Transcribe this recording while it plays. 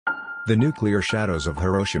The nuclear shadows of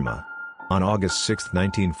Hiroshima. On August 6,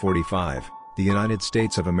 1945, the United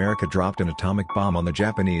States of America dropped an atomic bomb on the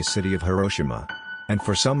Japanese city of Hiroshima. And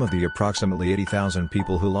for some of the approximately 80,000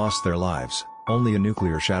 people who lost their lives, only a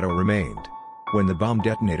nuclear shadow remained. When the bomb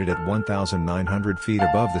detonated at 1,900 feet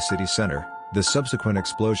above the city center, the subsequent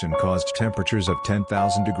explosion caused temperatures of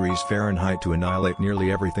 10,000 degrees Fahrenheit to annihilate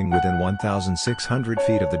nearly everything within 1,600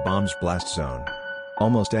 feet of the bomb's blast zone.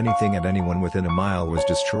 Almost anything and anyone within a mile was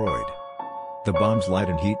destroyed. The bomb's light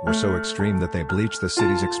and heat were so extreme that they bleached the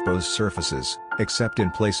city's exposed surfaces, except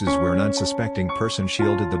in places where an unsuspecting person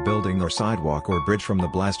shielded the building or sidewalk or bridge from the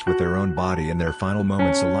blast with their own body in their final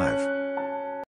moments alive.